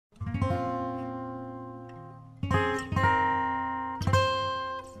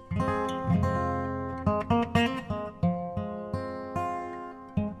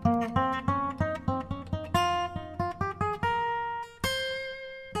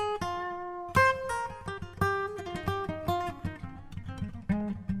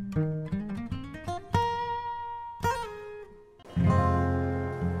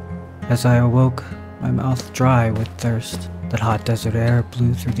As I awoke, my mouth dry with thirst, that hot desert air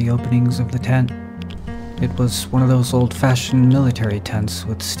blew through the openings of the tent. It was one of those old-fashioned military tents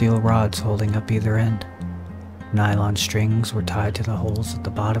with steel rods holding up either end. Nylon strings were tied to the holes at the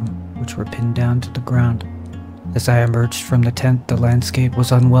bottom, which were pinned down to the ground. As I emerged from the tent, the landscape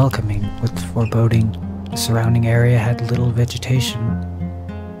was unwelcoming with foreboding. The surrounding area had little vegetation.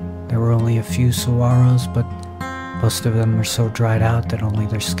 There were only a few saguaros, but most of them were so dried out that only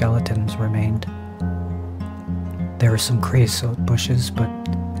their skeletons remained. There were some creosote bushes, but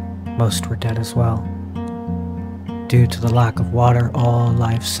most were dead as well. Due to the lack of water, all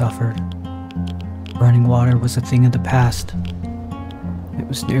life suffered. Running water was a thing of the past. It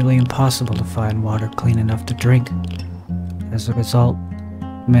was nearly impossible to find water clean enough to drink. As a result,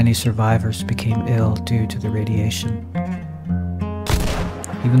 many survivors became ill due to the radiation.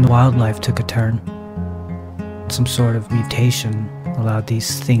 Even the wildlife took a turn. Some sort of mutation allowed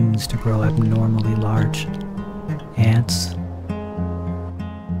these things to grow abnormally large. Ants,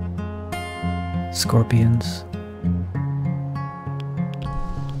 scorpions,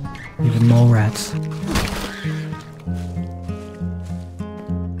 even mole rats.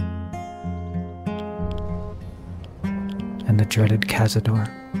 And the dreaded cazador.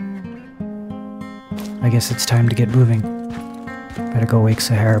 I guess it's time to get moving. Better go wake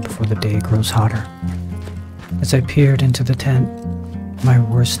Sahara before the day grows hotter. As I peered into the tent, my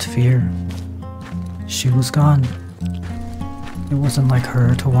worst fear, she was gone. It wasn't like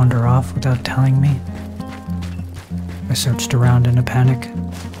her to wander off without telling me. I searched around in a panic.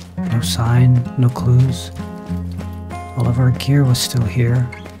 No sign, no clues. All of our gear was still here.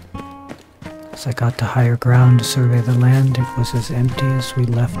 As I got to higher ground to survey the land, it was as empty as we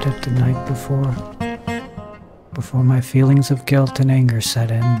left it the night before. Before my feelings of guilt and anger set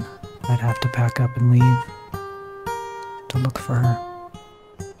in, I'd have to pack up and leave to look for her.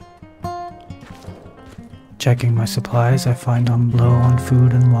 Checking my supplies, I find I'm low on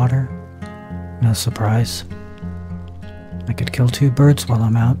food and water. No surprise. I could kill 2 birds while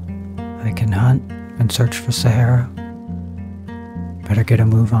I'm out. I can hunt and search for Sahara. Better get a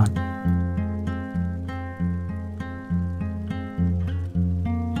move on.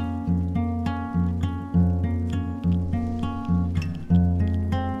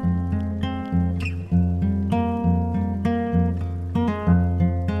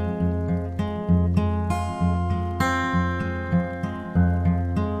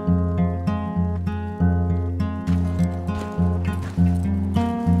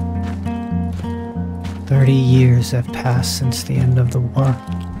 Years have passed since the end of the war.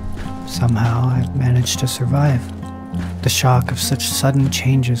 Somehow I've managed to survive. The shock of such sudden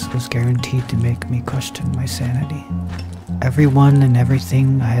changes was guaranteed to make me question my sanity. Everyone and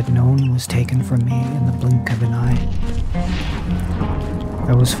everything I had known was taken from me in the blink of an eye.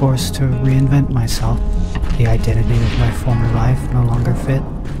 I was forced to reinvent myself. The identity of my former life no longer fit.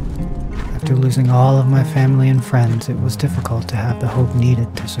 After losing all of my family and friends, it was difficult to have the hope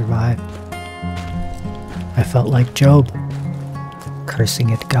needed to survive. I felt like Job,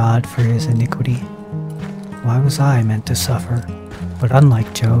 cursing at God for his iniquity. Why was I meant to suffer? But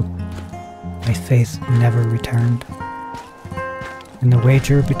unlike Job, my faith never returned. In the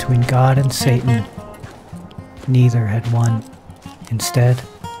wager between God and Satan, neither had won. Instead,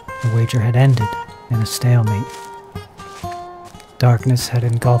 the wager had ended in a stalemate. Darkness had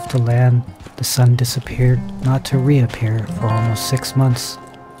engulfed the land. The sun disappeared, not to reappear for almost 6 months.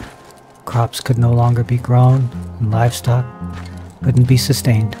 Crops could no longer be grown, and livestock couldn't be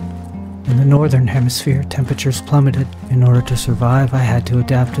sustained. In the northern hemisphere, temperatures plummeted. In order to survive, I had to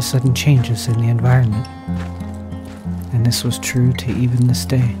adapt to sudden changes in the environment. And this was true to even this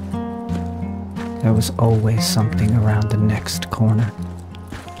day. There was always something around the next corner.